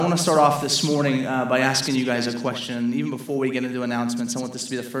want to start off this morning by asking you guys a question. Even before we get into announcements, I want this to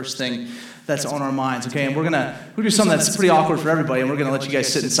be the first thing that's on our minds, okay? And we're gonna do something that's pretty awkward for everybody, and we're gonna let you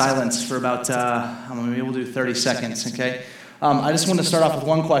guys sit in silence for about, maybe we'll do 30 seconds, okay? I just want to start off with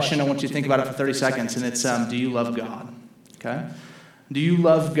one question. I want you to think about it for 30 seconds, and it's, do you love God? Okay? Do you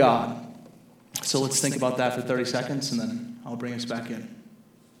love God? So let's think about that for 30 seconds, and then I'll bring us back in.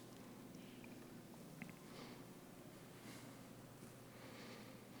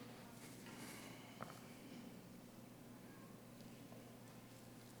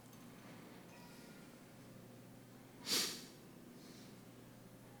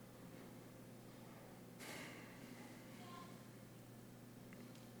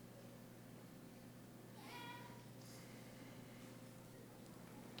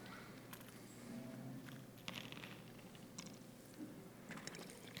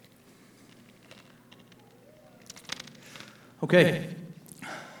 Okay.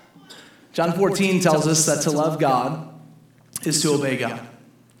 John 14 tells us that to love God is to obey God.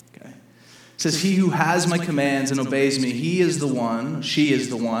 Okay. It says, he who has my commands and obeys me, she is the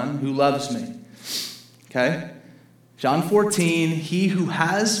one who loves me. Okay? John 14, he who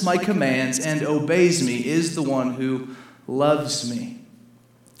has my commands and obeys me is the one who loves me.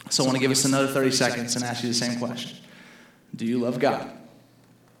 So I want to give us another 30 seconds and ask you the same question. Do you love God?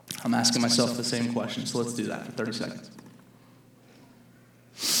 I'm asking myself the same question, so let's do that for 30 seconds.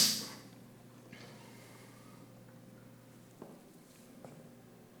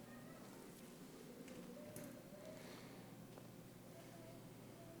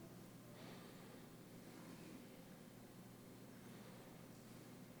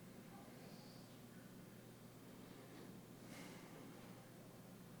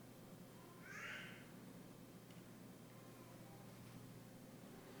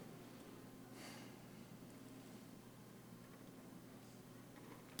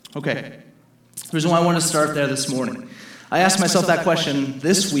 Okay, the reason why I want to start there this morning. I asked myself that question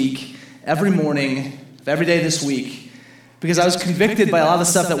this week, every morning, every day this week, because I was convicted by a lot of the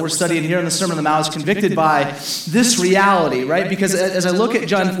stuff that we're studying here in the Sermon on the Mount. I was convicted by this reality, right? Because as I look at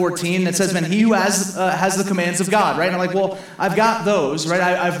John 14, it says, man, he who has the commands of God, right? And I'm like, well, I've got those, right?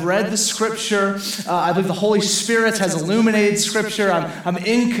 I've read the Scripture. I believe the Holy Spirit has illuminated Scripture. I'm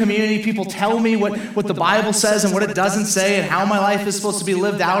in community. People tell me what the Bible says and what it doesn't say and how my life is supposed to be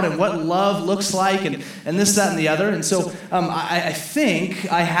lived out and what love looks like and this, that, and the other. And so I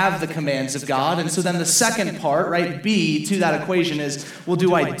think I have the commands of God. And so then the second part, right, B, to that equation is, well,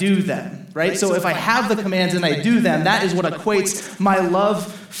 do I do them, right? So if I have the commands and I do them, that is what equates my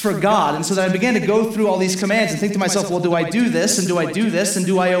love for God. And so then I began to go through all these commands and think to myself, well, do I do this, and do I do this, and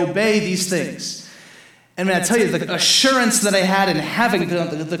do I obey these things? And I tell you, the assurance that I had in having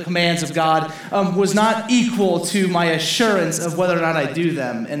the commands of God was not equal to my assurance of whether or not I do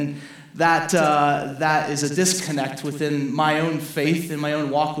them. And that is a disconnect within my own faith and my own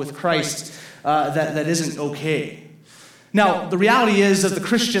walk with Christ that isn't okay. Now, the reality is of the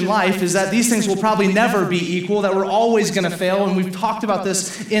Christian life is that these things will probably never be equal, that we're always going to fail, and we've talked about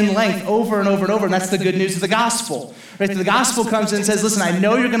this in length over and over and over, and that's the good news of the gospel. Right? The gospel comes in and says, listen, I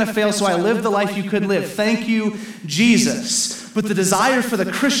know you're going to fail, so I live the life you could live. Thank you, Jesus. But the desire for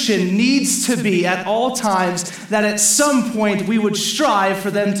the Christian needs to be at all times that at some point we would strive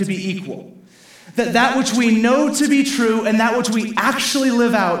for them to be equal. That which we know to be true and that which we actually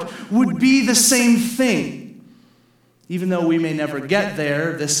live out would be the same thing. Even though we may never get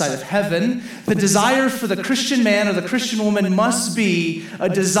there this side of heaven, the desire for the Christian man or the Christian woman must be a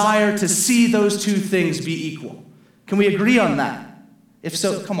desire to see those two things be equal. Can we agree on that? If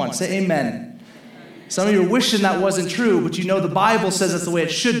so, come on, say amen. Some of you are wishing that wasn't true, but you know the Bible says that's the way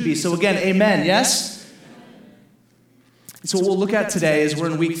it should be. So again, amen, yes? So what we'll look at today is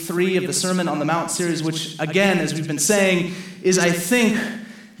we're in week 3 of the Sermon on the Mount series, which again, as we've been saying, is I think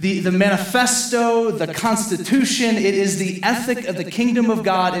the manifesto, the constitution, it is the ethic of the kingdom of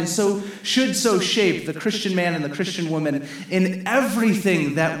God, and so should so shape the Christian man and the Christian woman in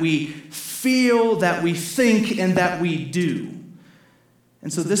everything that we feel, that we think, and that we do.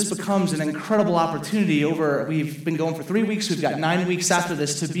 And so this becomes an incredible opportunity we've been going for 3 weeks, we've got 9 weeks after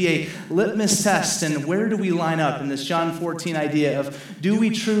this to be a litmus test, and where do we line up in this John 14 idea of, do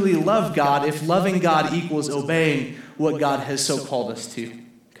we truly love God if loving God equals obeying what God has so called us to?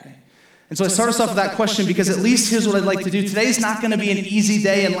 And so I start us off with that question because at least here's what I'd like to do. Today's not going to be an easy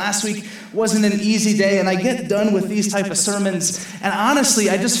day, and last week wasn't an easy day, and I get done with these type of sermons, and honestly,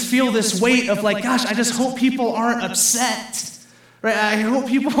 I just feel this weight of like, gosh, I just hope people aren't upset. Right? I hope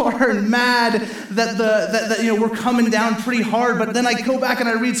people aren't mad that we're coming down pretty hard, but then I go back and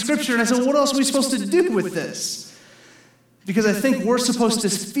I read Scripture, and I say, well, what else are we supposed to do with this? Because I think we're supposed to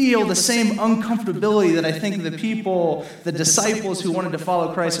feel the same uncomfortability that I think the people, the disciples who wanted to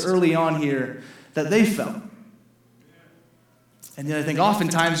follow Christ early on here, that they felt. And yet I think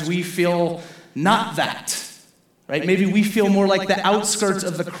oftentimes we feel not that. Right? Maybe we feel more like the outskirts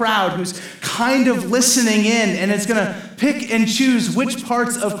of the crowd who's kind of listening in and is going to pick and choose which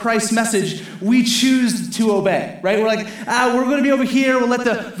parts of Christ's message we choose to obey. Right? We're like, we're going to be over here. We'll let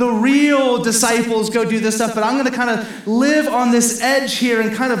the real disciples go do this stuff, but I'm going to kind of live on this edge here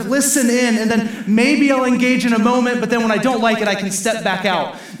and kind of listen in, and then maybe I'll engage in a moment, but then when I don't like it, I can step back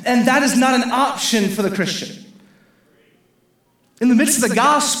out. And that is not an option for the Christian. In the midst of the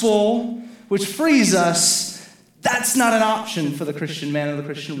gospel, which frees us, that's not an option for the Christian man or the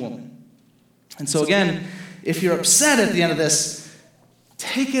Christian woman. And so again, if you're upset at the end of this,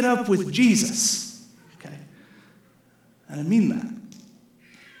 take it up with Jesus. Okay? And I mean that.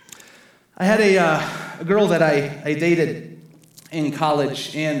 I had a girl that I dated in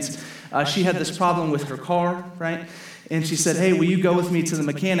college, and she had this problem with her car, right? And she said, hey, will you go with me to the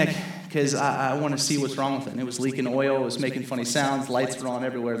mechanic? Because I want to see what's wrong with it. And it was leaking oil, it was making funny sounds, lights were on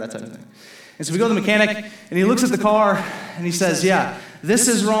everywhere, that type of thing. And so we go to the mechanic, and he looks at the car, and he says, yeah, this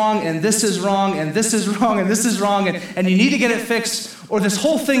is wrong, and this is wrong, and this is wrong, and this is wrong, and you need to get it fixed, or this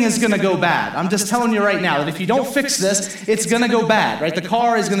whole thing is going to go bad. I'm just telling you right now that if you don't fix this, it's going to go bad, right? The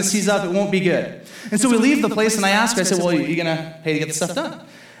car is going to seize up, it won't be good. And so we leave the place, and I ask her, I said, well, are you going to pay to get the stuff done?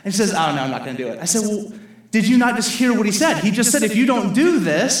 And she says, oh, no, I'm not going to do it. I said, well, did you not just hear what he said? He just said if you don't do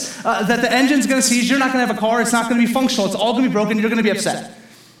this, that the engine's going to seize, you're not going to have a car, it's not going to be functional, it's all going to be broken, you're going to be upset.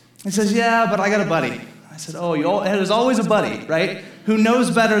 He says, yeah, but I got a buddy. I said, there's always a buddy, right, who knows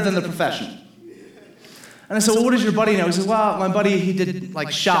better than the professional. And I said, well, what does your buddy know? He says, well, my buddy, he did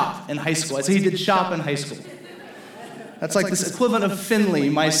like shop in high school. I said, he did shop in high school. That's like this equivalent of Finley,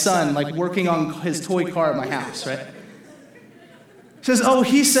 my son, like working on his toy car at my house, right? He says,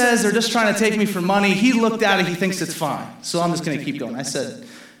 he says they're just trying to take me for money. He looked at it, he thinks it's fine. So I'm just going to keep going. I said,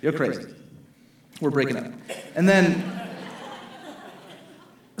 you're crazy. We're breaking up. And then,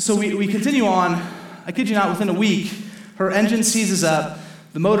 so we continue on. I kid you not, within a week, her engine seizes up,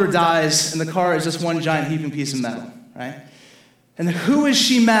 the motor dies, and the car is just one giant heaping piece of metal, right? And then who is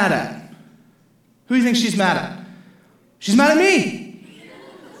she mad at? Who do you think she's mad at? She's mad at me.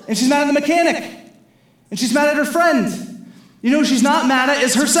 And she's mad at the mechanic. And she's mad at her friend. You know who she's not mad at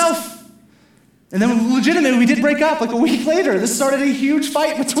is herself. And then legitimately, we did break up like a week later. This started a huge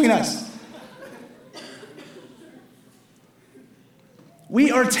fight between us. We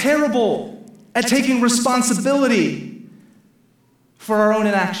are terrible at taking responsibility for our own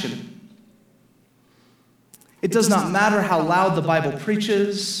inaction. It does not matter how loud the Bible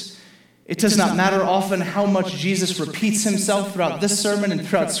preaches. It does not matter often how much Jesus repeats himself throughout this sermon and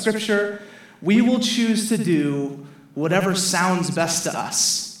throughout Scripture. We will choose to do whatever sounds best to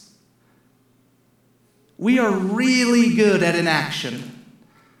us. We are really good at inaction.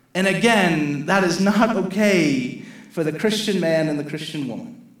 And again, that is not okay for the Christian man and the Christian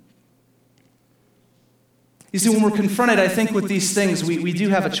woman. You see, when we're confronted, I think, with these things, we do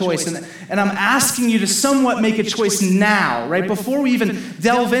have a choice. And I'm asking you to somewhat make a choice now, right? Before we even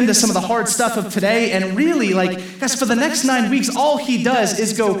delve into some of the hard stuff of today. And really, guys, for the next 9 weeks, all he does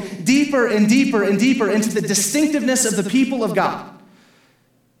is go deeper and deeper and deeper into the distinctiveness of the people of God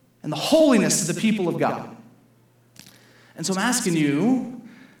and the holiness of the people of God. And so I'm asking you,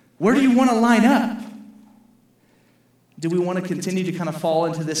 where do you want to line up? Do we want to continue to kind of fall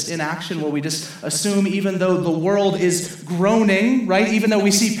into this inaction where we just assume even though the world is groaning, right? Even though we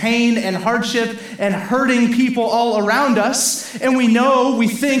see pain and hardship and hurting people all around us, and we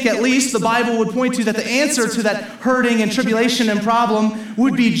think at least the Bible would point to that the answer to that hurting and tribulation and problem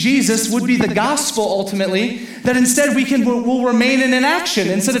would be Jesus, would be the gospel ultimately, that instead we'll remain in inaction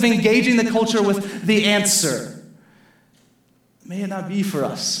instead of engaging the culture with the answer. May it not be for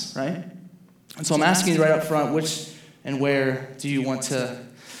us, right? And so I'm asking you right up front, which and where do you want to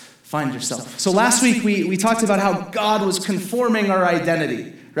find yourself? So last week, we talked about how God was conforming our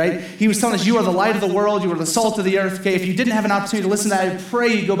identity, right? He was telling us, you are the light of the world, you are the salt of the earth. Okay, if you didn't have an opportunity to listen to that, I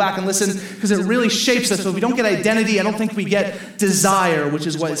pray you go back and listen, because it really shapes us. But if we don't get identity, I don't think we get desire, which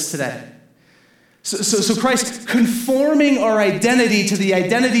is what is today. So Christ conforming our identity to the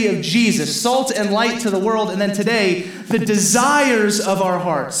identity of Jesus, salt and light to the world, and then today, the desires of our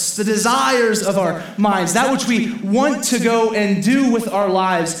hearts, the desires of our minds, that which we want to go and do with our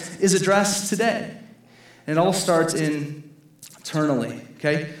lives is addressed today. And it all starts internally,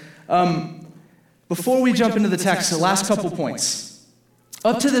 okay? Before we jump into the text, the last couple points.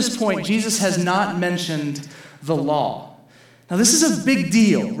 Up to this point, Jesus has not mentioned the law. Now, this is a big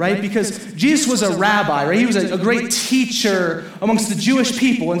deal, right? Because Jesus was a rabbi, right? He was a great teacher amongst the Jewish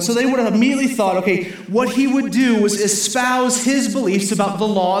people. And so they would have immediately thought, okay, what he would do was espouse his beliefs about the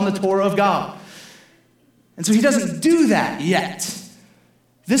law and the Torah of God. And so he doesn't do that yet.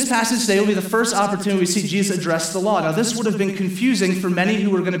 This passage today will be the first opportunity we see Jesus address the law. Now, this would have been confusing for many who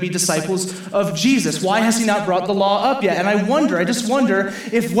were going to be disciples of Jesus. Why has he not brought the law up yet? And I just wonder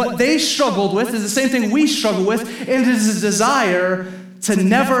if what they struggled with is the same thing we struggle with, and it is a desire to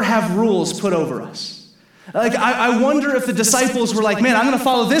never have rules put over us. Like, I wonder if the disciples were like, man, I'm going to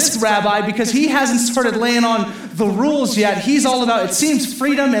follow this rabbi because he hasn't started laying on the rules yet. He's all about, it seems,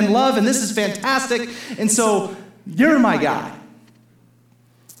 freedom and love, and this is fantastic. And so you're my guy.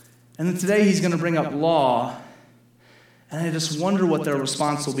 And then today he's going to bring up law, and I just wonder what their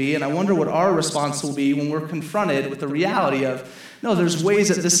response will be, and I wonder what our response will be when we're confronted with the reality of, no, there's ways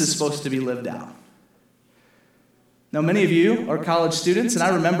that this is supposed to be lived out. Now, many of you are college students, and I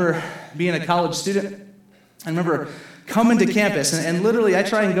remember being a college student. I remember coming to campus, and literally I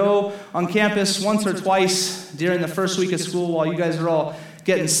try and go on campus once or twice during the first week of school while you guys are all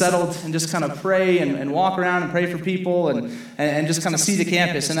getting settled, and just kind of pray and walk around and pray for people and just kind of see the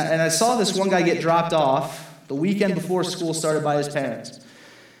campus. And I saw this one guy get dropped off the weekend before school started by his parents.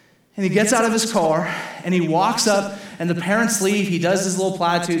 And he gets out of his car, and he walks up, and the parents leave. He does his little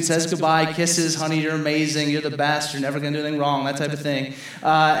platitude, says goodbye, kisses, honey, you're amazing, you're the best, you're never going to do anything wrong, that type of thing.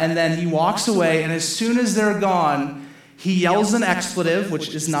 And then he walks away, and as soon as they're gone, he yells an expletive,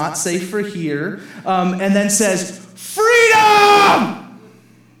 which is not safe for here, and then says, freedom!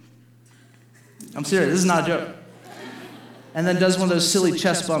 I'm serious, this is not a joke. And then does one of those silly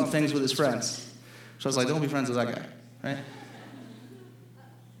chest bump things with his friends. So I was like, don't be friends with that guy, right?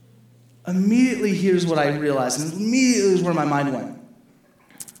 Immediately, here's what I realized, and immediately is where my mind went.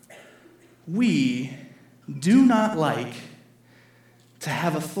 We do not like to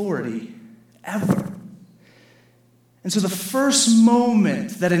have authority, ever. And so the first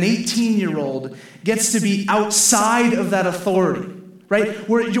moment that an 18-year-old gets to be outside of that authority, right,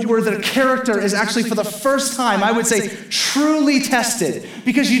 where their character is actually for the first time, I would say, truly tested,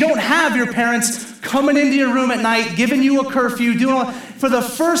 because you don't have your parents coming into your room at night, giving you a curfew, doing all for the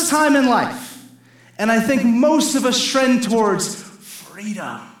first time in life. And I think most of us trend towards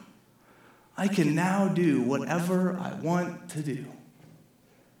freedom. I can now do whatever I want to do.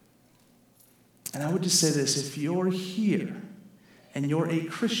 And I would just say this, if you're here and you're a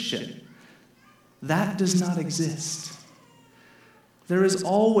Christian, that does not exist. There is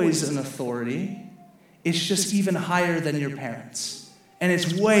always an authority. It's just even higher than your parents. And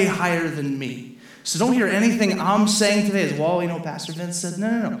it's way higher than me. So don't hear anything I'm saying today as, well, Pastor Vince said,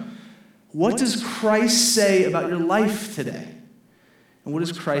 no. What does Christ say about your life today? And what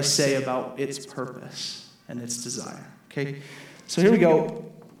does Christ say about its purpose and its desire? Okay, so here we go.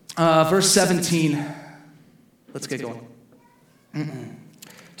 Verse 17. Let's get going.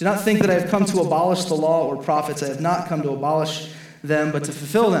 Do not think that I have come to abolish the law or prophets. I have not come to abolish them, but to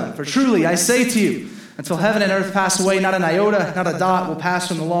fulfill them. For truly, I say to you, until heaven and earth pass away, not an iota, not a dot will pass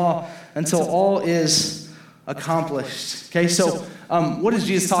from the law until all is accomplished. Okay, so what is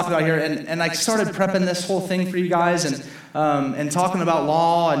Jesus talking about here? And I started prepping this whole thing for you guys and talking about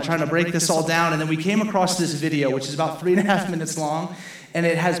law and trying to break this all down. And then we came across this video, which is about 3.5 minutes long. And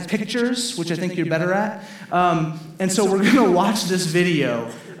it has pictures, which I think you're better at. And so we're going to watch this video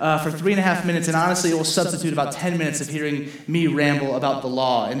for 3.5 minutes. And honestly, it will substitute about 10 minutes of hearing me ramble about the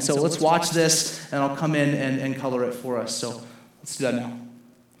law. And so let's watch this, and I'll come in and color it for us. So let's do that now.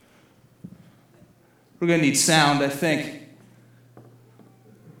 We're going to need sound, I think.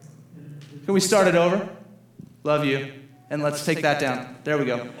 Can we start it over? Love you. And let's take that down. There we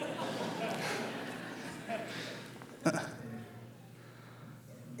go.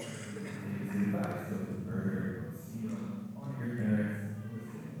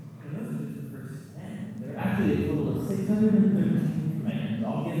 Actually, a total of 613 commands,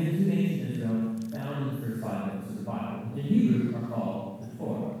 all given to ancient Israel, found in the first 5 books of the Bible, which in Hebrew are called the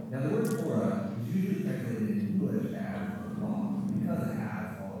Torah. Now, the word Torah is usually translated in English as law because it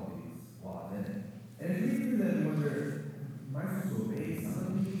has all of these laws in it. And if we do that, we wonder, am I supposed to obey some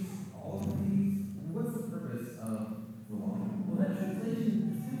of these, all of these? And what's the purpose of the law? Well, that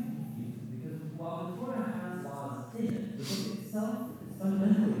translation is kind of confusing because while the Torah has laws in it, the book itself is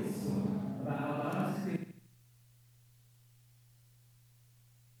fundamentally a story about how God has created.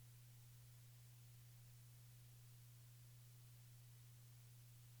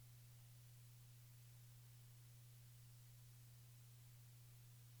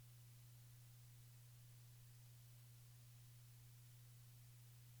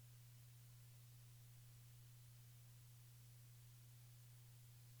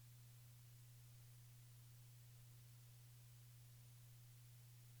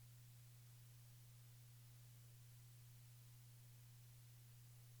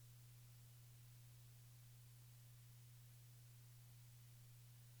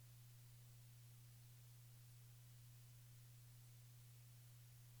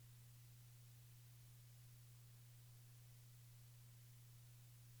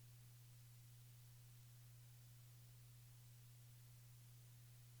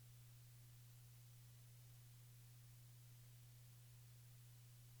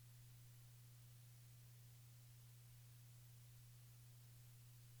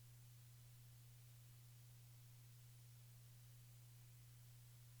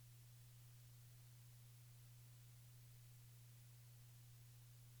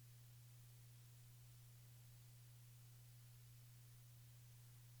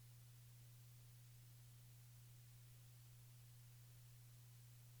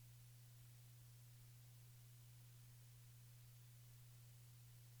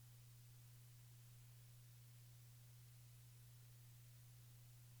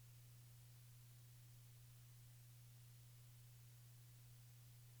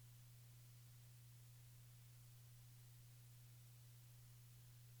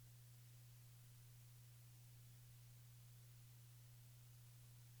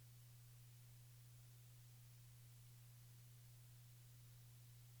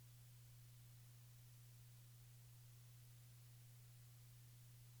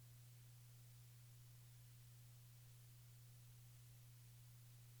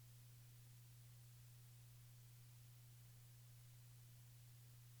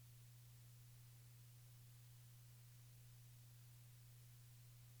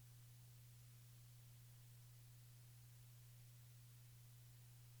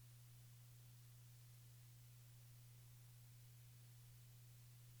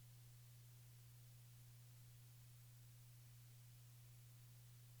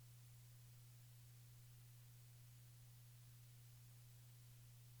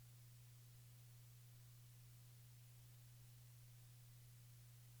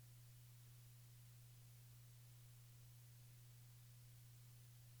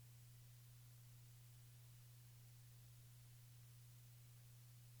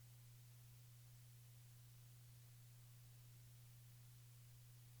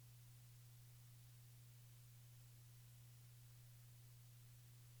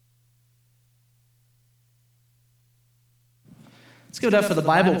 Let's give it up for the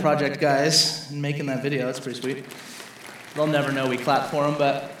Bible Project guys in making that video. That's pretty sweet. They'll never know we clapped for them,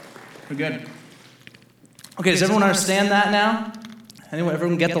 but we're good. Okay, does everyone understand that now?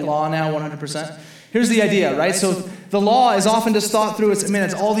 Everyone get the law now 100%? Here's the idea, right? So the law is often just thought through,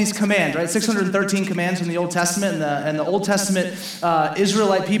 it's all these commands, right? 613 commands from the Old Testament, and the Old Testament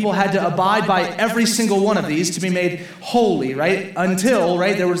Israelite people had to abide by every single one of these to be made holy, right? Until,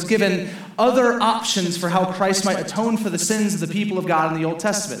 right, there was given other options for how Christ might atone for the sins of the people of God in the Old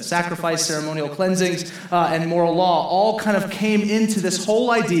Testament. Sacrifice, ceremonial cleansings, and moral law all kind of came into this whole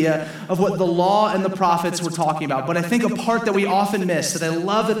idea of what the law and the prophets were talking about. But I think a part that we often miss, that I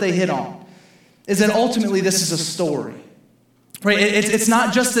love that they hit on, is that ultimately this is a story. Right? It's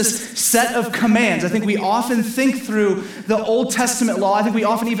not just this set of commands. I think we often think through the Old Testament law. I think we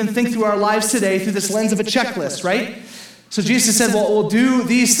often even think through our lives today through this lens of a checklist, right? So Jesus said, well, we'll do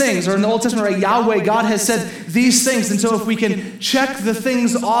these things. Or in the Old Testament, right, Yahweh, God has said these things. And so if we can check the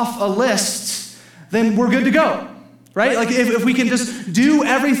things off a list, then we're good to go. Right? Like if we can just do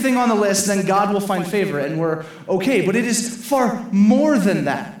everything on the list, then God will find favor and we're okay. But it is far more than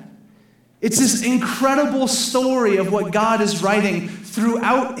that. It's this incredible story of what God is writing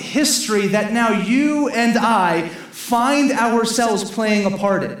throughout history that now you and I find ourselves playing a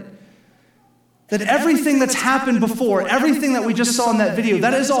part in. That everything that's happened before, everything that we just saw in that video,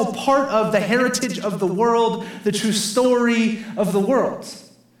 that is all part of the heritage of the world, the true story of the world.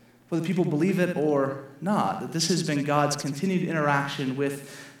 Whether people believe it or not, that this has been God's continued interaction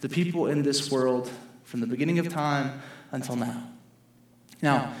with the people in this world from the beginning of time until now.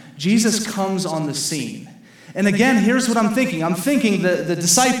 Now, Jesus comes on the scene. And again, here's what I'm thinking. I'm thinking the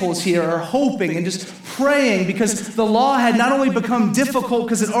disciples here are hoping and just praying because the law had not only become difficult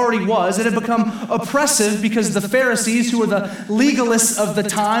because it already was, it had become oppressive because the Pharisees, who were the legalists of the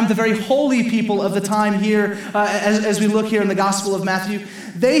time, the very holy people of the time here, as we look here in the Gospel of Matthew,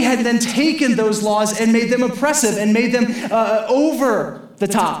 they had then taken those laws and made them oppressive and made them over the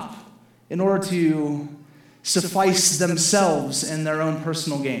top in order to suffice themselves and their own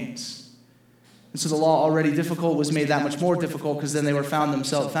personal gains. And so the law already difficult was made that much more difficult because then they were finding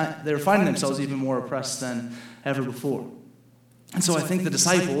themselves even more oppressed than ever before. And so I think the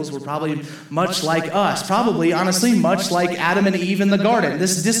disciples were probably much like us, probably, honestly, much like Adam and Eve in the garden.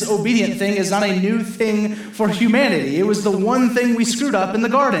 This disobedient thing is not a new thing for humanity. It was the one thing we screwed up in the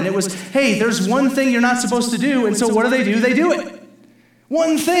garden. It was, hey, there's one thing you're not supposed to do, and so what do? They do it.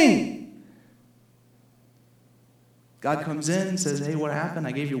 One thing. God comes in and says, hey, what happened?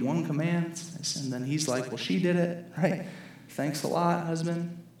 I gave you one command. And then he's like, well, she did it, right? Thanks a lot,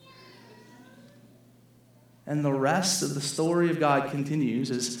 husband. And the rest of the story of God continues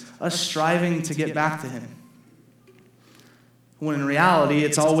as us striving to get back to him. When in reality,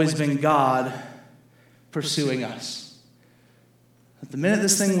 it's always been God pursuing us. At the minute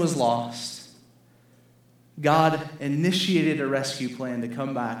this thing was lost, God initiated a rescue plan to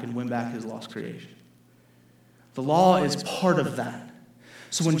come back and win back his lost creation. The law is part of that.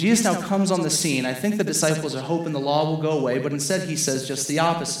 So when Jesus now comes on the scene, I think the disciples are hoping the law will go away, but instead he says just the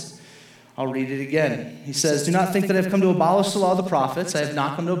opposite. I'll read it again. He says, do not think that I have come to abolish the law of the prophets. I have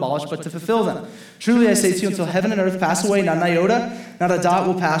not come to abolish, but to fulfill them. Truly I say to you, until heaven and earth pass away, not an iota, not a dot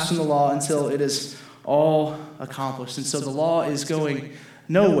will pass from the law until it is all accomplished. And so the law is going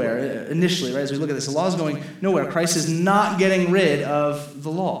nowhere initially, right? As we look at this, the law is going nowhere. Christ is not getting rid of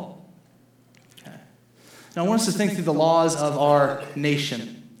the law. Now, I want us to think through the laws of our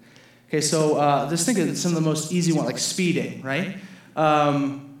nation. Okay, so just think of some of the most easy ones, like speeding, right?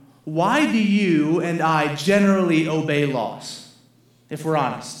 Why do you and I generally obey laws, if we're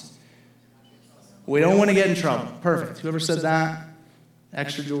honest? We don't want to get in trouble. Perfect. Whoever said that,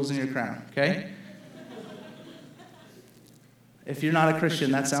 extra jewels in your crown, okay? If you're not a Christian,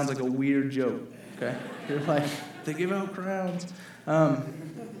 that sounds like a weird joke, okay? You're like, they give out crowns.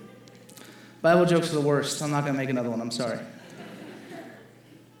 Bible jokes are the worst. I'm not going to make another one. I'm sorry.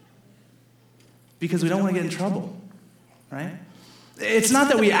 Because we don't want to get in trouble, right? It's not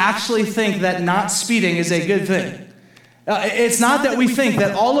that we actually think that not speeding is a good thing. It's not that we think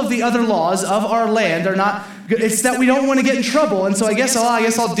that all of the other laws of our land are not good. It's that we don't want to get in trouble. And so I guess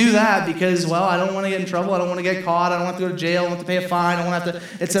I'll do that because, well, I don't want to get in trouble. I don't want to get caught. I don't want to go to jail. I don't want to pay a fine. I don't want to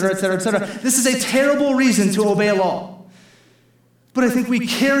have to, et cetera, et cetera, et cetera. This is a terrible reason to obey a law. But I think we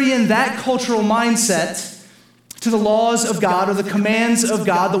carry in that cultural mindset to the laws of God or the commands of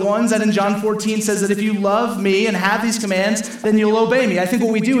God, the ones that in John 14 says that if you love me and have these commands, then you'll obey me. I think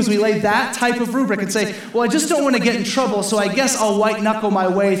what we do is we lay that type of rubric and say, well, I just don't want to get in trouble, so I guess I'll white-knuckle my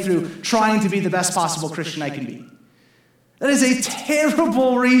way through trying to be the best possible Christian I can be. That is a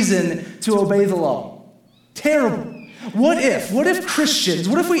terrible reason to obey the law. Terrible. What if Christians,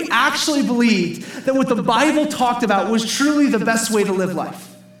 what if we actually believed that what the Bible talked about was truly the best way to live life?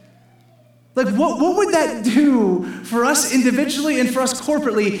 Like, what would that do for us individually and for us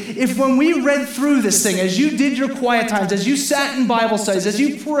corporately if when we read through this thing, as you did your quiet times, as you sat in Bible studies, as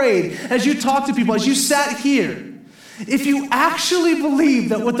you prayed, as you talked to people, as you sat here, if you actually believe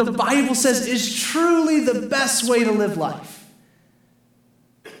that what the Bible says is truly the best way to live life,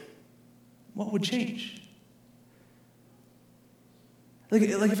 what would change? Like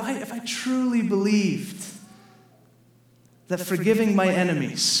if I truly believed that forgiving my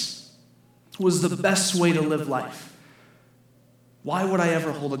enemies was the best way to live life, why would I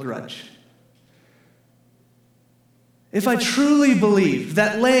ever hold a grudge? If I truly believed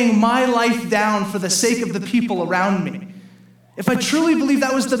that laying my life down for the sake of the people around me, if I truly believed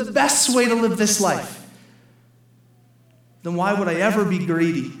that was the best way to live this life, then why would I ever be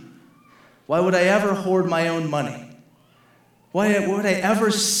greedy? Why would I ever hoard my own money? Why would I ever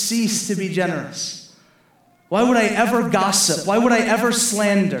cease to be generous? Why would I ever gossip? Why would I ever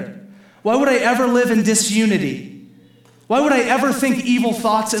slander? Why would I ever live in disunity? Why would I ever think evil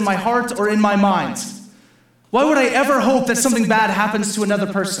thoughts in my heart or in my mind? Why would I ever hope that something bad happens to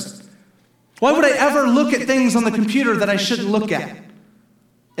another person? Why would I ever look at things on the computer that I shouldn't look at?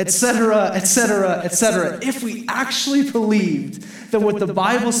 Etc., etc., etc. If we actually believed that what the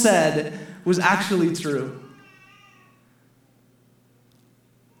Bible said was actually true.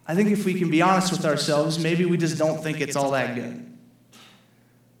 I think if we can be honest with ourselves, maybe we just don't think it's all that good.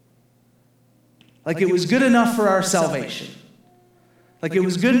 Like it was good enough for our salvation. Like it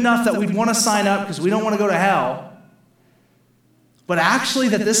was good enough that we'd want to sign up because we don't want to go to hell. But actually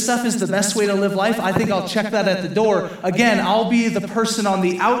that this stuff is the best way to live life, I think I'll check that at the door. Again, I'll be the person on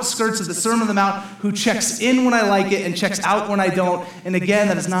the outskirts of the Sermon on the Mount who checks in when I like it and checks out when I don't. And again,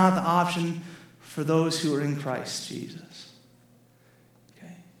 that is not the option for those who are in Christ Jesus.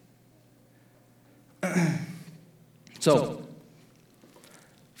 Okay? So,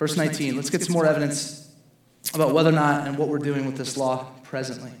 verse 19, let's get some more evidence about whether or not and what we're doing with this law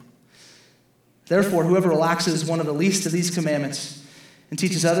presently. Therefore, whoever relaxes one of the least of these commandments and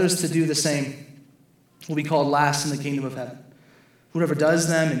teaches others to do the same will be called last in the kingdom of heaven. Whoever does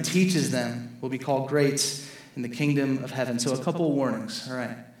them and teaches them will be called great in the kingdom of heaven. So a couple of warnings, all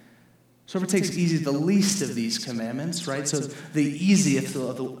right. So whoever takes easy the least of these commandments, right? So the easiest,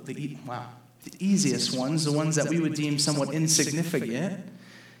 the easiest ones, the ones that we would deem somewhat insignificant,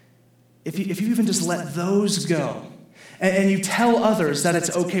 if you even just let those go, and you tell others that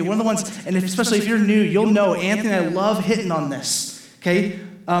it's okay. One of the ones, and especially if you're new, you'll know, Anthony and I love hitting on this, okay?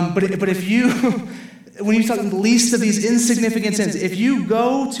 But if you, when you talk the least of these insignificant sins, if you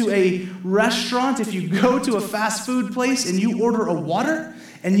go to a restaurant, if you go to a fast food place and you order a water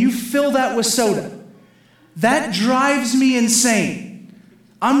and you fill that with soda, that drives me insane.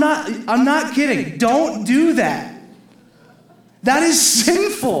 I'm not kidding. Don't do that. That is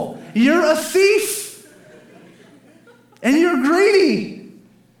sinful. You're a thief. And you're greedy.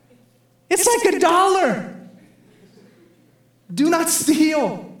 It's like $1. Do not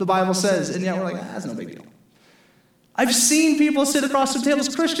steal, the Bible says. And yet we're like, that's no big deal. I've seen people sit across from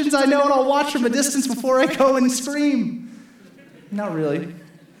tables, Christians I know, and I'll watch from a distance before I go and scream. Not really.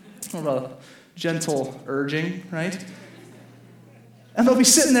 More of a gentle urging, right? And they'll be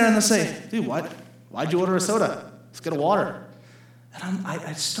sitting there and they'll say, dude, what? Why'd you order a soda? Let's get a water. And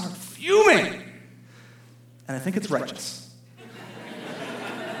I start fuming. And I think it's righteous.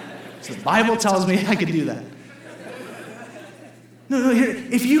 So the Bible tells me I can do that. No, here,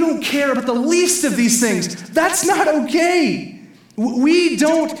 if you don't care about the least of these things, that's not okay. We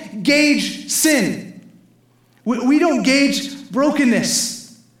don't gauge sin. We don't gauge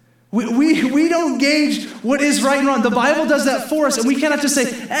brokenness. We don't gauge what is right and wrong. The Bible does that for us, and we cannot just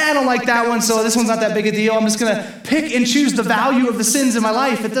say, I don't like that one, so this one's not that big a deal. I'm just going to pick and choose the value of the sins in my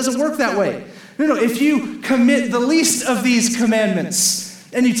life. It doesn't work that way. No, if you commit the least of these commandments,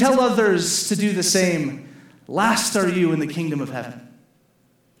 and you tell others to do the same, last are you in the kingdom of heaven.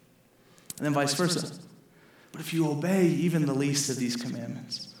 And then vice versa. But if you obey even the least of these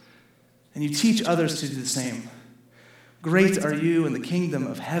commandments, and you teach others to do the same, great are you in the kingdom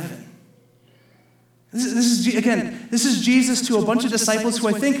of heaven. This is Jesus to a bunch of disciples who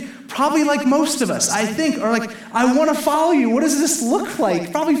I think, probably like most of us, I think, are like, I want to follow you. What does this look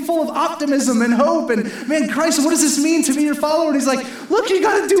like? Probably full of optimism and hope. And man, Christ, what does this mean to be your follower? And he's like, look, you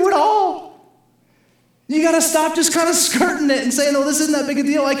got to do it all. You got to stop just kind of skirting it and saying, oh, this isn't that big a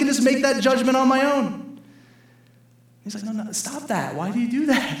deal. I can just make that judgment on my own. He's like, no, stop that. Why do you do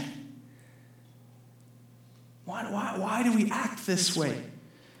that? Why do we act this way?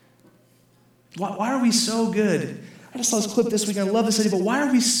 Why are we so good I just saw this clip this week, and I love this idea, but why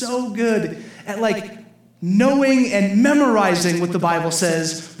are we so good at knowing and memorizing what the Bible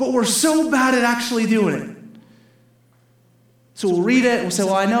says, but we're so bad at actually doing it? So we'll read it, we'll say,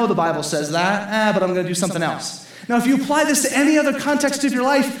 well, I know the Bible says that, but I'm going to do something else. Now, if you apply this to any other context of your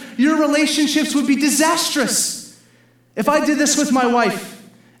life, your relationships would be disastrous. If I did this with my wife,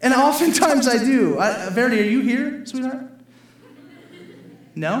 and oftentimes I do. Verity, are you here, sweetheart?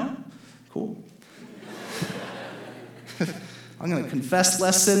 No? Cool. I'm going to confess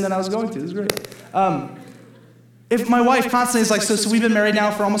less sin than I was going to. This is great. If my wife constantly is like, so we've been married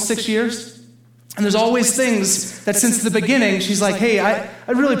now for almost 6 years, and there's always things that since the beginning, she's like, hey, I'd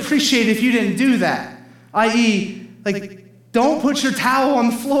really appreciate it if you didn't do that. I.e., don't put your towel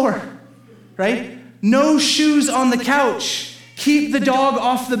on the floor, right? No shoes on the couch. Keep the dog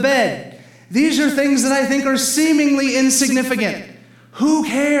off the bed. These are things that I think are seemingly insignificant. Who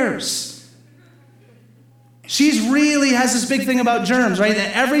cares? She really has this big thing about germs, right?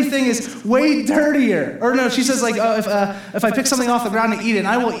 That everything is way dirtier. Or no, she says if I pick something off the ground and eat it,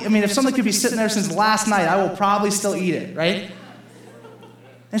 if something could be sitting there since last night, I will probably still eat it, right?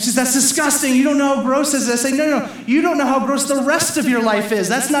 And she says, that's disgusting. You don't know how gross this is. I say, no, you don't know how gross the rest of your life is.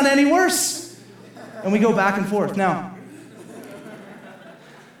 That's not any worse. And we go back and forth. Now,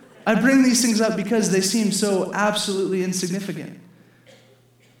 I bring these things up because they seem so absolutely insignificant.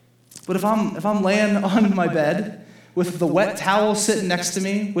 But if I'm laying on my bed with the wet towel sitting next to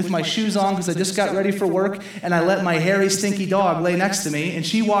me, with my shoes on because I just got ready for work, and I let my hairy, stinky dog lay next to me, and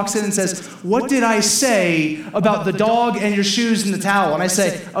she walks in and says, what did I say about the dog and your shoes and the towel? And I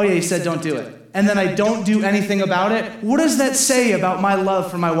say, oh yeah, you said don't do it. And then I don't do anything about it. What does that say about my love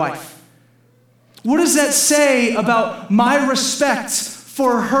for my wife? What does that say about my respect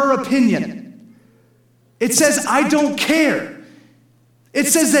for her opinion? It says I don't care. It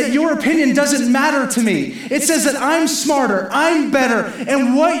says that your opinion doesn't matter to me. It says that I'm smarter, I'm better,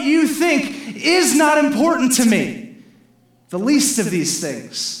 and what you think is not important to me. The least of these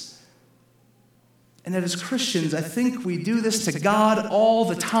things. And that as Christians, I think we do this to God all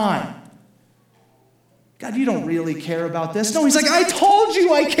the time. God, you don't really care about this. No, he's like, I told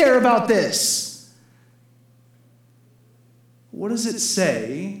you I care about this. What does it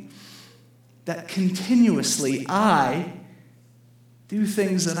say that continuously I do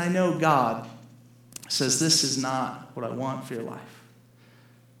things that I know God says this is not what I want for your life?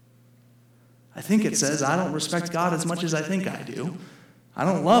 I think it says I don't respect God as much as I think I do. I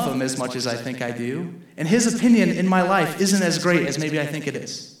don't love him as much as I think I do. And his opinion in my life isn't as great as maybe I think it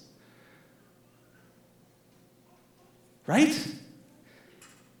is. Right?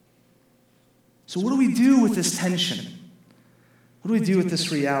 So what do we do with this tension? What do we do with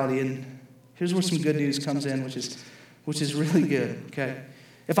this reality? And here's where some good news comes in, which is really good, okay?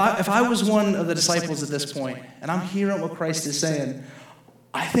 If I was one of the disciples at this point, and I'm hearing what Christ is saying,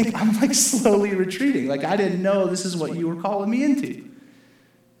 I think I'm slowly retreating. I didn't know this is what you were calling me into.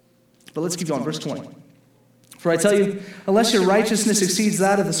 But let's keep going, verse 20. For I tell you, unless your righteousness exceeds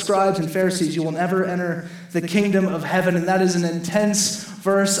that of the scribes and Pharisees, you will never enter the kingdom of heaven. And that is an intense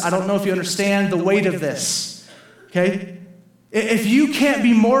verse. I don't know if you understand the weight of this, okay? If you can't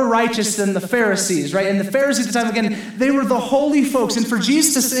be more righteous than the Pharisees, right? And the Pharisees at the time, again, they were the holy folks. And for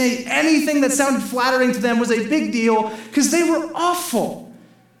Jesus to say anything that sounded flattering to them was a big deal because they were awful.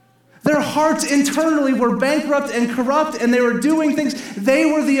 Their hearts internally were bankrupt and corrupt, and they were doing things. They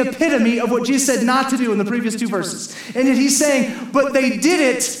were the epitome of what Jesus said not to do in the previous two verses. And yet he's saying, but they did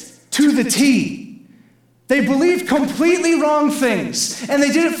it to the T. They believed completely wrong things, and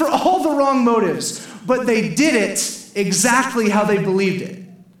they did it for all the wrong motives, but they did it exactly how they believed it.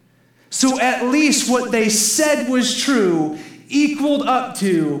 So at least what they said was true equaled up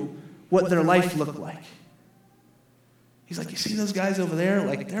to what their life looked like. He's like, you see those guys over there?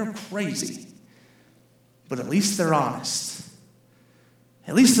 They're crazy. But at least they're honest.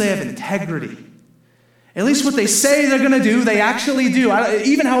 At least they have integrity. At least what they say they're going to do, they actually do.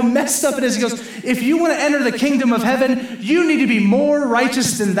 Even how messed up it is, he goes, if you want to enter the kingdom of heaven, you need to be more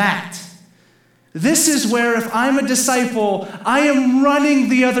righteous than that. This is where, if I'm a disciple, I am running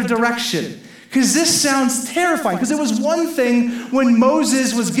the other direction. Because this sounds terrifying. Because it was one thing when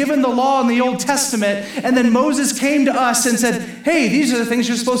Moses was given the law in the Old Testament, and then Moses came to us and said, hey, these are the things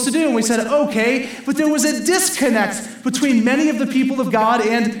you're supposed to do. And we said, okay. But there was a disconnect between many of the people of God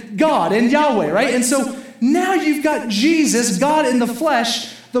and Yahweh, right? And so now you've got Jesus, God in the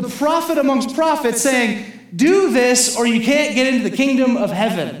flesh, the prophet amongst prophets, saying, do this or you can't get into the kingdom of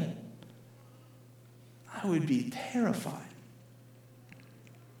heaven. I would be terrified.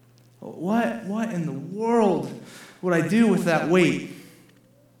 What in the world would I do with that weight?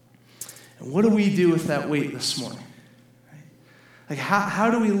 And what do we do with that weight this morning? Like, how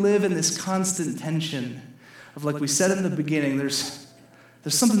do we live in this constant tension of, like we said in the beginning, there's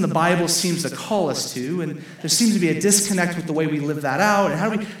something the Bible seems to call us to, and there seems to be a disconnect with the way we live that out. And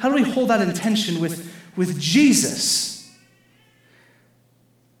how do we hold that in tension with Jesus?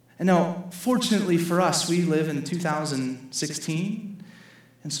 And now, fortunately for us, we live in 2016,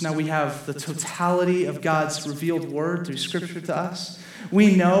 and so now we have the totality of God's revealed word through Scripture to us.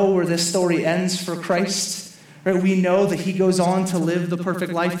 We know where this story ends for Christ. Right? We know that he goes on to live the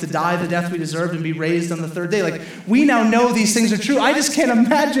perfect life, to die the death we deserved, and be raised on the third day. Like, we now know these things are true. I just can't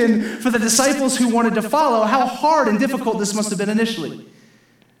imagine for the disciples who wanted to follow how hard and difficult this must have been initially.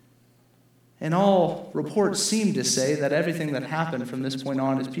 And all reports seem to say that everything that happened from this point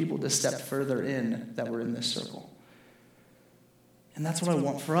on is people just stepped further in that were in this circle. And that's what I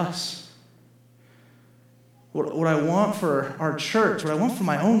want for us. What I want for our church, what I want for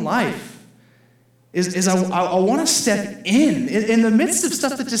my own life, is I want to step in the midst of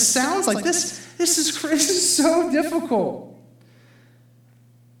stuff that just sounds like this is so difficult.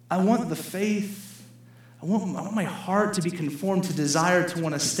 I want the faith. I want my heart to be conformed to desire to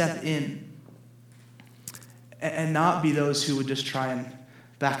want to step in and not be those who would just try and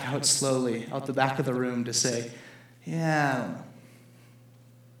back out slowly out the back of the room to say, yeah, I don't know.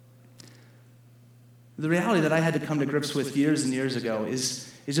 The reality that I had to come to grips with years and years ago is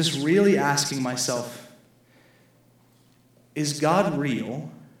just really asking myself, is God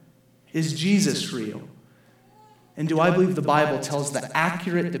real? Is Jesus real? And do I believe the Bible tells the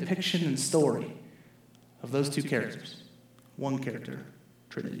accurate depiction and story of those two characters? One character,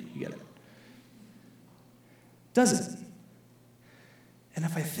 Trinity, you get it. Does it? And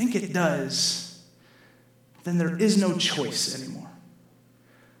if I think it does, then there is no choice anymore.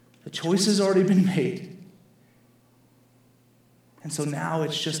 The choice has already been made. And so now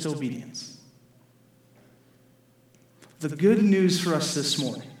it's just obedience. The good news for us this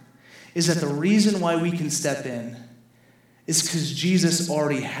morning is that the reason why we can step in is because Jesus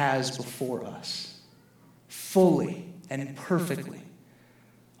already has before us, fully and perfectly.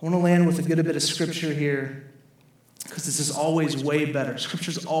 I want to land with a good bit of scripture here, because this is always way better.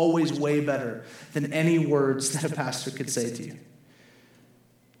 Scripture's always way better than any words that a pastor could say to you.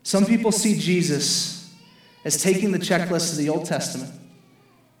 Some people see Jesus as taking the checklist of the Old Testament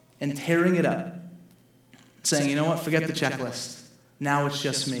and tearing it up, saying, you know what, forget the checklist. Now it's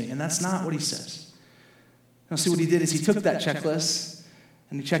just me. And that's not what he says. Now, see, what he did is he took that checklist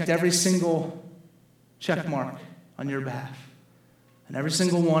and he checked every single check mark on your behalf and every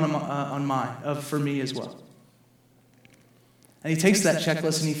single one on mine, for me as well. And he takes that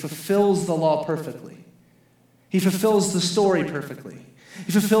checklist and he fulfills the law perfectly. He fulfills the story perfectly.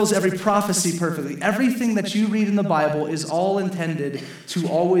 He fulfills every prophecy perfectly. Everything that you read in the Bible is all intended to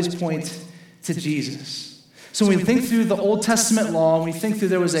always point to Jesus. So when we think through the Old Testament law, and we think through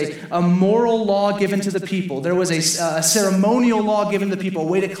there was a moral law given to the people, there was a ceremonial law given to the people, a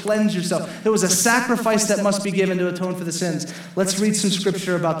way to cleanse yourself. There was a sacrifice that must be given to atone for the sins. Let's read some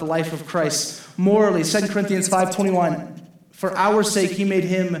scripture about the life of Christ. Morally, 2 Corinthians 5:21. For our sake he made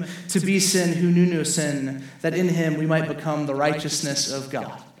him to be sin who knew no sin, that in him we might become the righteousness of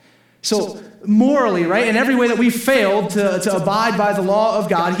God. So morally, right, in every way that we failed to abide by the law of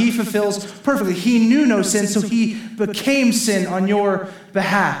God, he fulfills perfectly. He knew no sin, so he became sin on your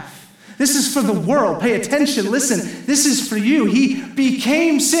behalf. This is for the world. Pay attention. Listen, this is for you. He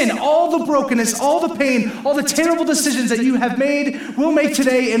became sin. All the brokenness, all the pain, all the terrible decisions that you have made, will make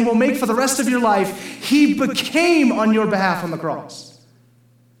today, and will make for the rest of your life. He became on your behalf on the cross.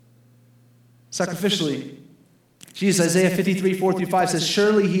 Sacrificially. Jesus, Isaiah 53, 4-5 says,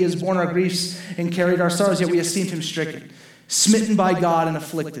 surely he has borne our griefs and carried our sorrows, yet we esteemed him stricken, smitten by God and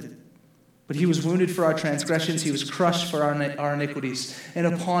afflicted. But he was wounded for our transgressions, he was crushed for our iniquities, and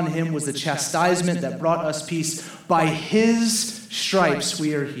upon him was the chastisement that brought us peace. By his stripes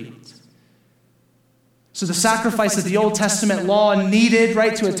we are healed. So the sacrifice that the Old Testament law needed,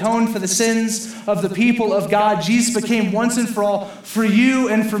 right, to atone for the sins of the people of God, Jesus became once and for all for you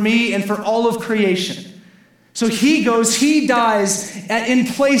and for me and for all of creation. So he goes, he dies in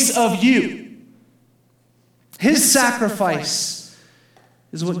place of you. His sacrifice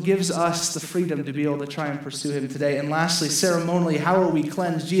is what gives us the freedom to be able to try and pursue him today. And lastly, ceremonially, how are we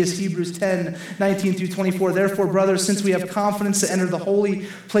cleansed? Jesus, Hebrews 10, 19-24. Therefore, brothers, since we have confidence to enter the holy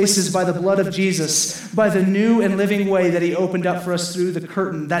places by the blood of Jesus, by the new and living way that he opened up for us through the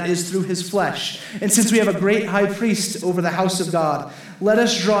curtain, that is through his flesh. And since we have a great high priest over the house of God, let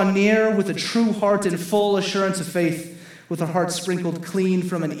us draw near with a true heart and full assurance of faith, with our hearts sprinkled clean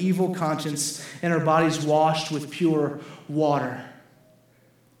from an evil conscience and our bodies washed with pure water.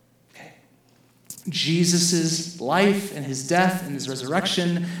 Jesus' life and his death and his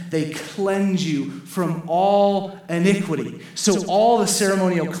resurrection, they cleanse you from all iniquity. So all the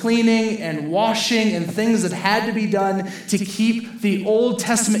ceremonial cleaning and washing and things that had to be done to keep the Old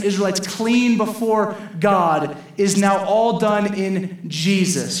Testament Israelites clean before God is now all done in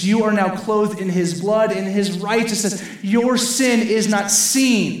Jesus. You are now clothed in his blood, in his righteousness. Your sin is not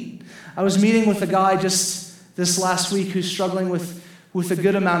seen. I was meeting with a guy just this last week who's struggling with a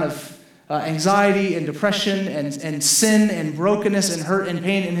good amount of anxiety and depression and sin and brokenness and hurt and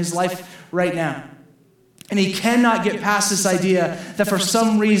pain in his life right now. And he cannot get past this idea that for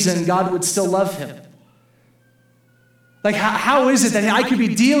some reason God would still love him. Like, how is it that I could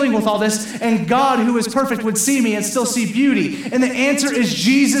be dealing with all this and God, who is perfect, would see me and still see beauty? And the answer is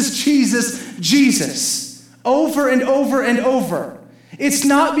Jesus, Jesus, Jesus. Over and over and over. It's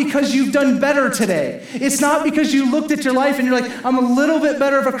not because you've done better today. It's not because you looked at your life and you're like, I'm a little bit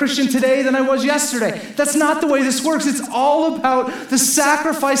better of a Christian today than I was yesterday. That's not the way this works. It's all about the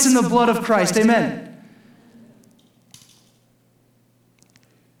sacrifice in the blood of Christ. Amen.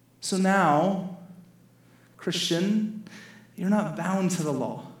 So now, Christian, you're not bound to the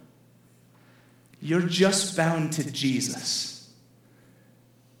law. You're just bound to Jesus.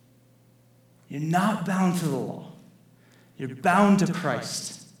 You're not bound to the law. You're bound to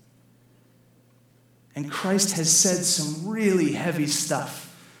Christ. And Christ has said some really heavy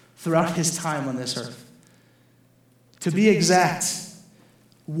stuff throughout his time on this earth. To be exact,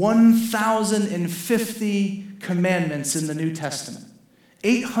 1,050 commandments in the New Testament.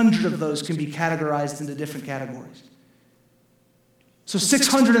 800 of those can be categorized into different categories. So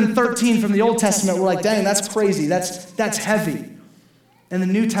 613 from the Old Testament, we're like, dang, that's crazy. That's heavy. In the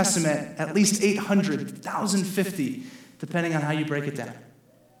New Testament, at least 800, 1,050, depending on how you break it down.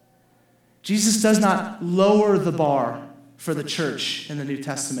 Jesus does not lower the bar for the church in the New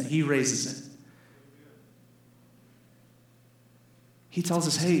Testament. He raises it. He tells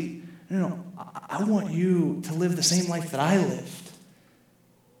us, hey, I want you to live the same life that I lived.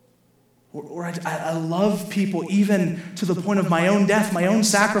 Or I love people even to the point of my own death, my own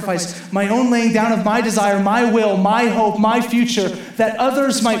sacrifice, my own laying down of my desire, my will, my hope, my future, that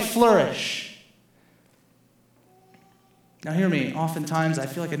others might flourish. Now hear me, oftentimes I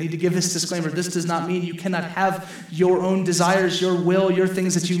feel like I need to give this disclaimer. This does not mean you cannot have your own desires, your will, your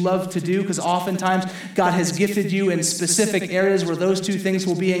things that you love to do, because oftentimes God has gifted you in specific areas where those two things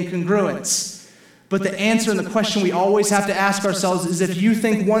will be in congruence. But the answer and the question we always have to ask ourselves is, if you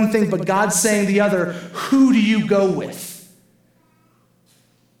think one thing but God's saying the other, who do you go with?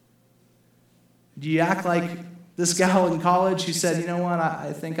 Do you act like this gal in college who said, you know what,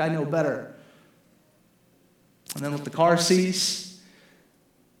 I think I know better? And then let the car cease?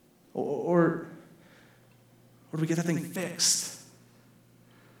 Or do we get that thing fixed?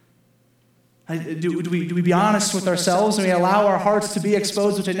 Do we be honest with ourselves and we allow our hearts to be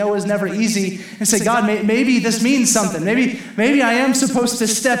exposed, which I know is never easy, and say, God, maybe this means something. Maybe I am supposed to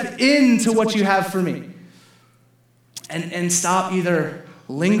step into what you have for me. And stop either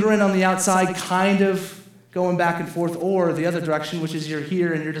lingering on the outside, kind of going back and forth, or the other direction, which is you're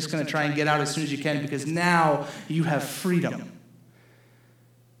here and you're just going to try and get out as soon as you can because now you have freedom.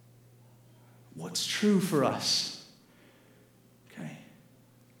 What's true for us? Okay.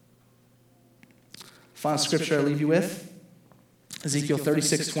 Final scripture I leave you with, Ezekiel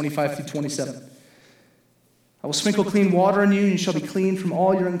 36, 25 through 27. I will sprinkle clean water on you, and you shall be clean from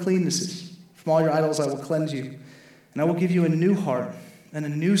all your uncleannesses. From all your idols I will cleanse you. And I will give you a new heart, and a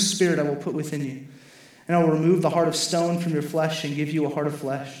new spirit I will put within you. And I will remove the heart of stone from your flesh and give you a heart of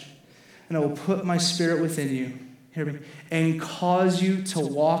flesh. And I will put my spirit within you, hear me, and cause you to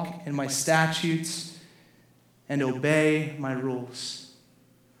walk in my statutes and obey my rules.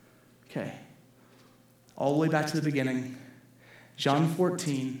 Okay. All the way back to the beginning. John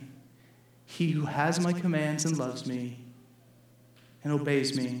 14. He who has my commands and loves me and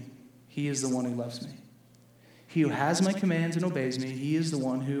obeys me, he is the one who loves me. He who has my commands and obeys me, he is the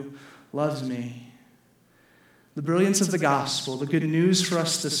one who loves me. The brilliance of the gospel, the good news for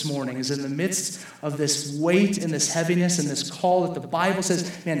us this morning, is in the midst of this weight and this heaviness and this call that the Bible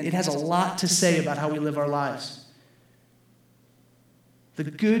says, man, it has a lot to say about how we live our lives. The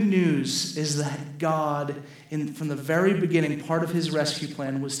good news is that God, from the very beginning, part of his rescue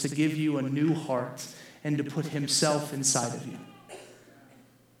plan was to give you a new heart and to put himself inside of you.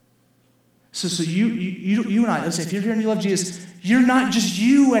 So you and I, listen, if you're here and you love Jesus, you're not just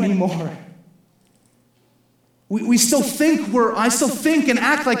you anymore. I still think and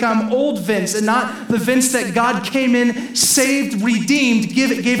act like I'm old Vince and not the Vince that God came in, saved, redeemed,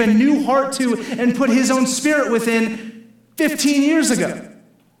 gave a new heart to, and put his own spirit within 15 years ago.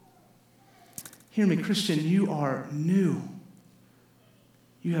 Hear me, Christian, you are new.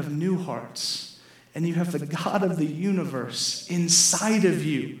 You have new hearts, and you have the God of the universe inside of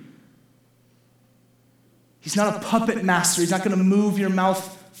you. He's not a puppet master. He's not going to move your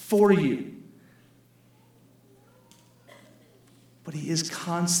mouth for you. But he is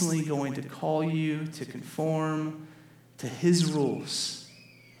constantly going to call you to conform to his rules.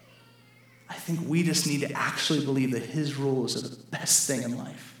 I think we just need to actually believe that his rules are the best thing in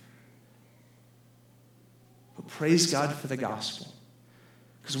life. But praise God for the gospel.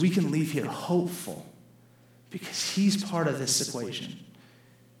 Because we can leave here hopeful because he's part of this equation.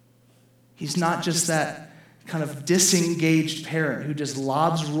 He's not just that kind of disengaged parent who just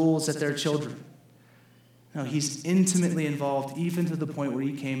lobs rules at their children. No, he's intimately involved even to the point where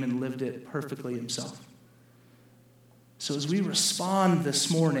he came and lived it perfectly himself. So as we respond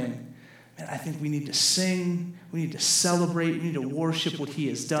this morning, man, I think we need to sing, we need to celebrate, we need to worship what he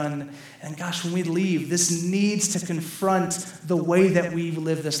has done. And gosh, when we leave, this needs to confront the way that we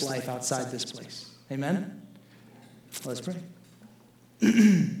live this life outside this place. Amen? Let's pray.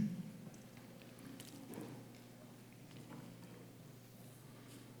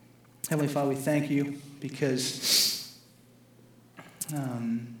 Heavenly Father, we thank you because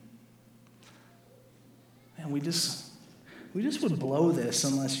man, we just would blow this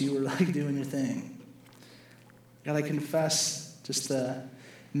unless you were like doing your thing. God, I confess just the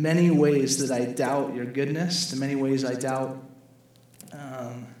many ways that I doubt your goodness, the many ways I doubt,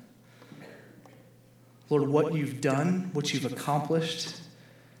 Lord, what you've done, what you've accomplished,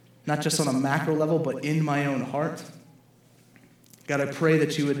 not just on a macro level, but in my own heart. God, I pray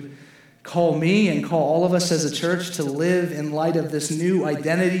that you would call me and call all of us as a church to live in light of this new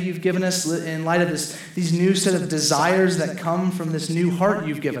identity you've given us, in light of these new set of desires that come from this new heart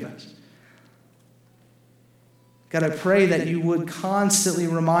you've given us. God, I pray that you would constantly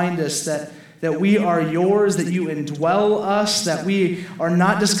remind us that we are yours, that you indwell us, that we are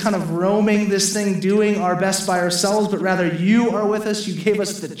not just kind of roaming this thing, doing our best by ourselves, but rather you are with us. You gave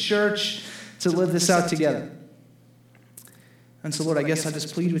us the church to live this out together. And so, Lord, I guess I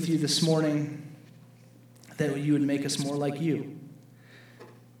just plead with you this morning that you would make us more like you.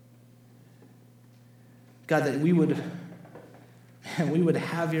 God, that we would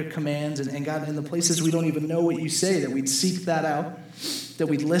have your commands, and God, in the places we don't even know what you say, that we'd seek that out, that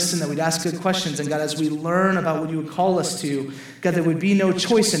we'd listen, that we'd ask good questions. And God, as we learn about what you would call us to, God, there would be no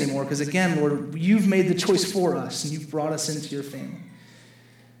choice anymore, because again, Lord, you've made the choice for us, and you've brought us into your family.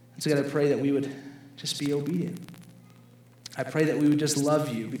 And so, God, I pray that we would just be obedient. I pray that we would just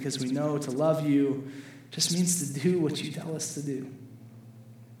love you, because we know to love you just means to do what you tell us to do.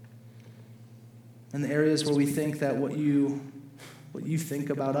 In the areas where we think that what you think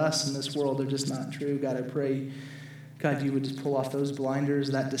about us in this world are just not true, God, I pray, God, you would just pull off those blinders,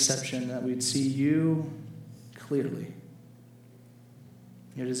 that deception, that we'd see you clearly,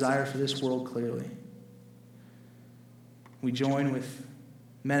 your desire for this world clearly. We join with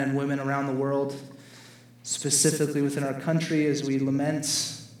men and women around the world, specifically within our country, as we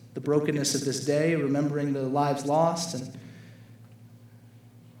lament the brokenness of this day, remembering the lives lost, and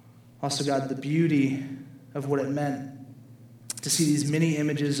also, God, the beauty of what it meant to see these many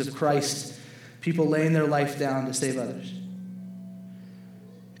images of Christ, people laying their life down to save others.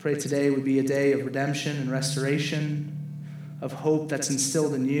 Pray today would be a day of redemption and restoration, of hope that's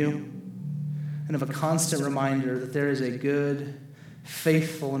instilled in you, and of a constant reminder that there is a good,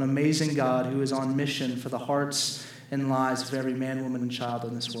 faithful, and amazing God who is on mission for the hearts and lives of every man, woman, and child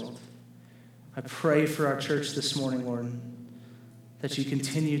in this world. I pray for our church this morning, Lord, that you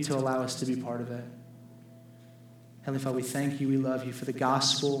continue to allow us to be part of it. Heavenly Father, we thank you, we love you for the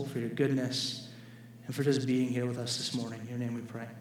gospel, for your goodness, and for just being here with us this morning. In your name we pray.